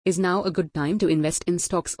Is now a good time to invest in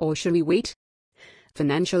stocks or should we wait?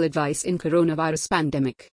 Financial advice in coronavirus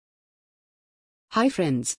pandemic. Hi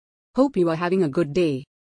friends. Hope you are having a good day.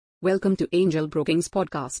 Welcome to Angel Broking's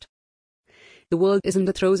podcast. The world is in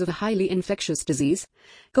the throes of a highly infectious disease,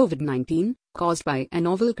 COVID-19, caused by a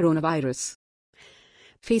novel coronavirus.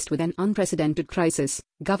 Faced with an unprecedented crisis,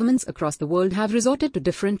 governments across the world have resorted to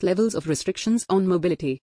different levels of restrictions on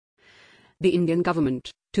mobility. The Indian government,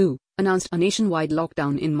 too, announced a nationwide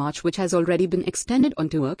lockdown in March which has already been extended on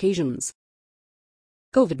 2 occasions.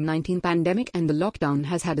 COVID-19 pandemic and the lockdown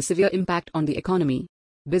has had a severe impact on the economy.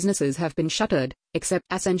 Businesses have been shuttered, except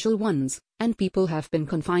essential ones, and people have been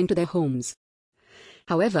confined to their homes.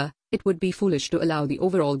 However, it would be foolish to allow the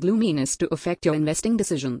overall gloominess to affect your investing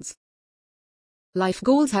decisions. Life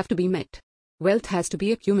goals have to be met. Wealth has to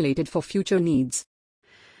be accumulated for future needs.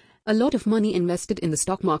 A lot of money invested in the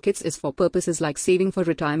stock markets is for purposes like saving for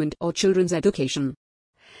retirement or children's education.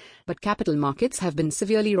 But capital markets have been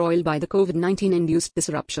severely roiled by the COVID-19-induced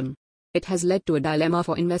disruption. It has led to a dilemma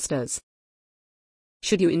for investors.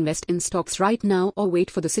 Should you invest in stocks right now or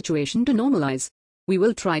wait for the situation to normalize? We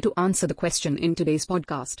will try to answer the question in today's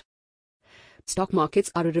podcast. Stock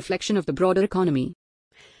markets are a reflection of the broader economy.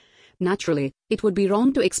 Naturally, it would be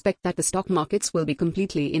wrong to expect that the stock markets will be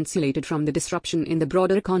completely insulated from the disruption in the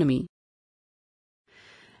broader economy.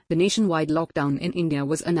 The nationwide lockdown in India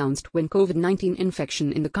was announced when COVID-19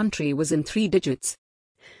 infection in the country was in 3 digits.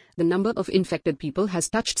 The number of infected people has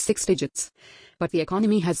touched 6 digits, but the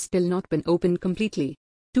economy has still not been opened completely.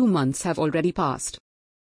 2 months have already passed.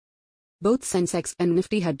 Both Sensex and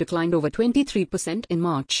Nifty had declined over 23% in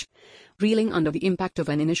March, reeling under the impact of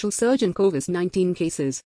an initial surge in COVID-19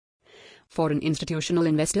 cases. Foreign institutional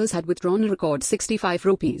investors had withdrawn a record 65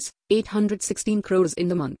 rupees, 816 crores in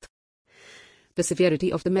the month. The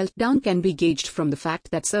severity of the meltdown can be gauged from the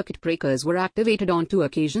fact that circuit breakers were activated on 2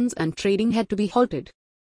 occasions and trading had to be halted.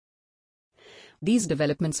 These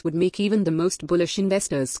developments would make even the most bullish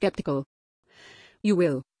investors skeptical. You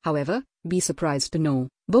will, however, be surprised to know,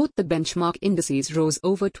 both the benchmark indices rose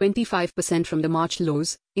over 25% from the March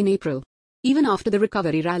lows in April. Even after the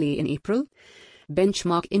recovery rally in April,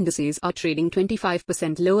 benchmark indices are trading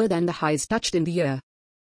 25% lower than the highs touched in the year.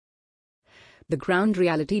 The ground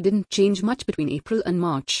reality didn't change much between April and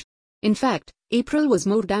March. In fact, April was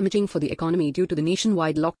more damaging for the economy due to the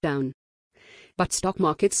nationwide lockdown. But stock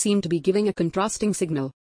markets seem to be giving a contrasting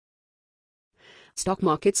signal. Stock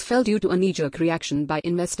markets fell due to a knee-jerk reaction by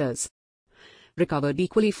investors. Recovered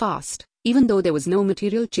equally fast, even though there was no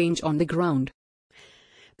material change on the ground.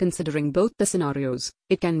 Considering both the scenarios,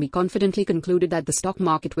 it can be confidently concluded that the stock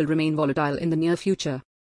market will remain volatile in the near future.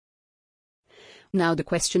 Now the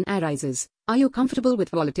question arises, are you comfortable with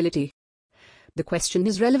volatility? The question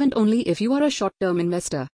is relevant only if you are a short-term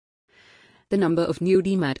investor. The number of new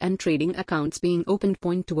demat and trading accounts being opened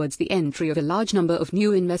point towards the entry of a large number of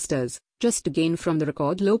new investors, just to gain from the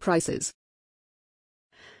record low prices.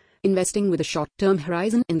 Investing with a short-term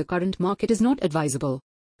horizon in the current market is not advisable.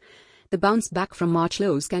 The bounce back from March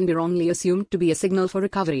lows can be wrongly assumed to be a signal for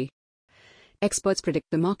recovery. Experts predict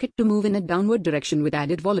the market to move in a downward direction with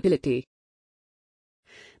added volatility.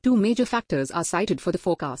 2 major factors are cited for the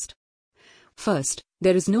forecast. First,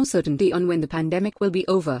 there is no certainty on when the pandemic will be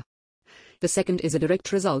over. The second is a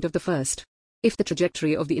direct result of the first. If the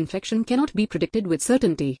trajectory of the infection cannot be predicted with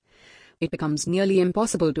certainty, it becomes nearly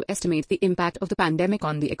impossible to estimate the impact of the pandemic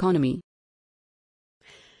on the economy.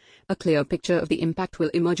 A clear picture of the impact will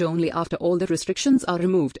emerge only after all the restrictions are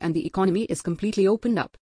removed and the economy is completely opened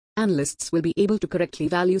up. Analysts will be able to correctly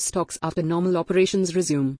value stocks after normal operations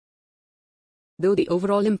resume. Though the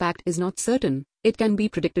overall impact is not certain, it can be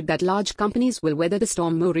predicted that large companies will weather the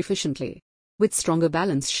storm more efficiently. With stronger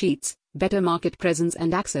balance sheets, better market presence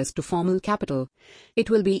and access to formal capital, it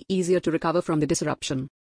will be easier to recover from the disruption.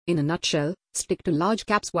 In a nutshell, stick to large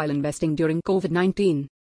caps while investing during COVID-19.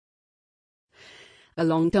 A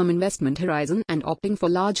long-term investment horizon and opting for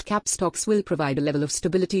large-cap stocks will provide a level of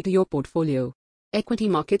stability to your portfolio. Equity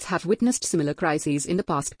markets have witnessed similar crises in the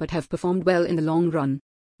past but have performed well in the long run.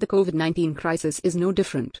 The COVID-19 crisis is no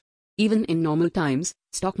different. Even in normal times,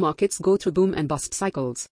 stock markets go through boom and bust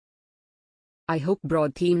cycles. I hope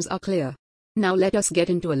broad themes are clear. Now let us get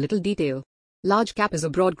into a little detail. Large cap is a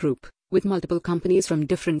broad group, with multiple companies from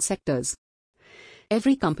different sectors.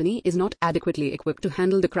 Every company is not adequately equipped to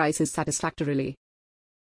handle the crisis satisfactorily.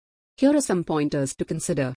 Here are some pointers to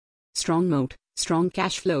consider. Strong moat, strong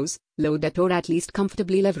cash flows, low debt or at least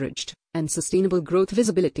comfortably leveraged, and sustainable growth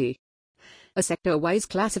visibility. A sector-wise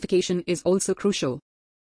classification is also crucial.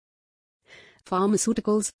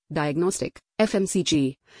 Pharmaceuticals, diagnostic,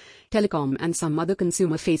 FMCG, telecom and some other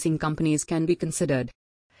consumer-facing companies can be considered.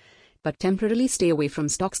 but temporarily stay away from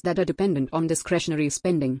stocks that are dependent on discretionary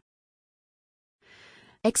spending.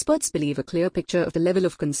 Experts believe a clear picture of the level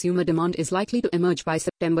of consumer demand is likely to emerge by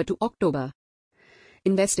September to October.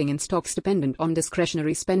 Investing in stocks dependent on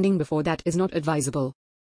discretionary spending before that is not advisable.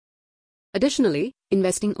 Additionally,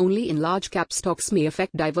 investing only in large-cap stocks may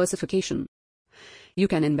affect diversification. You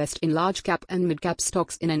can invest in large-cap and mid-cap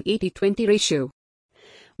stocks in an 80-20 ratio.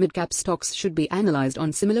 Mid-cap stocks should be analyzed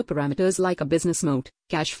on similar parameters like a business moat,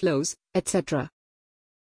 cash flows, etc.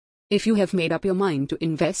 If you have made up your mind to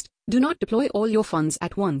invest, do not deploy all your funds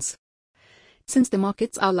at once. Since the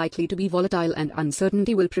markets are likely to be volatile and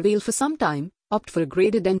uncertainty will prevail for some time, opt for a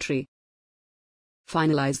graded entry.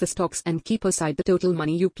 Finalize the stocks and keep aside the total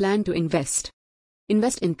money you plan to invest.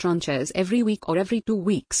 Invest in tranches every week or every 2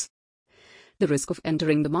 weeks. The risk of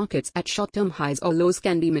entering the markets at short-term highs or lows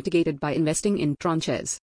can be mitigated by investing in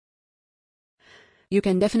tranches. You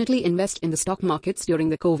can definitely invest in the stock markets during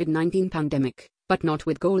the COVID-19 pandemic, but not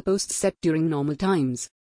with goalposts set during normal times.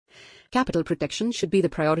 Capital protection should be the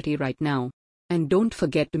priority right now. And don't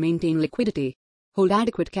forget to maintain liquidity. Hold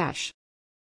adequate cash.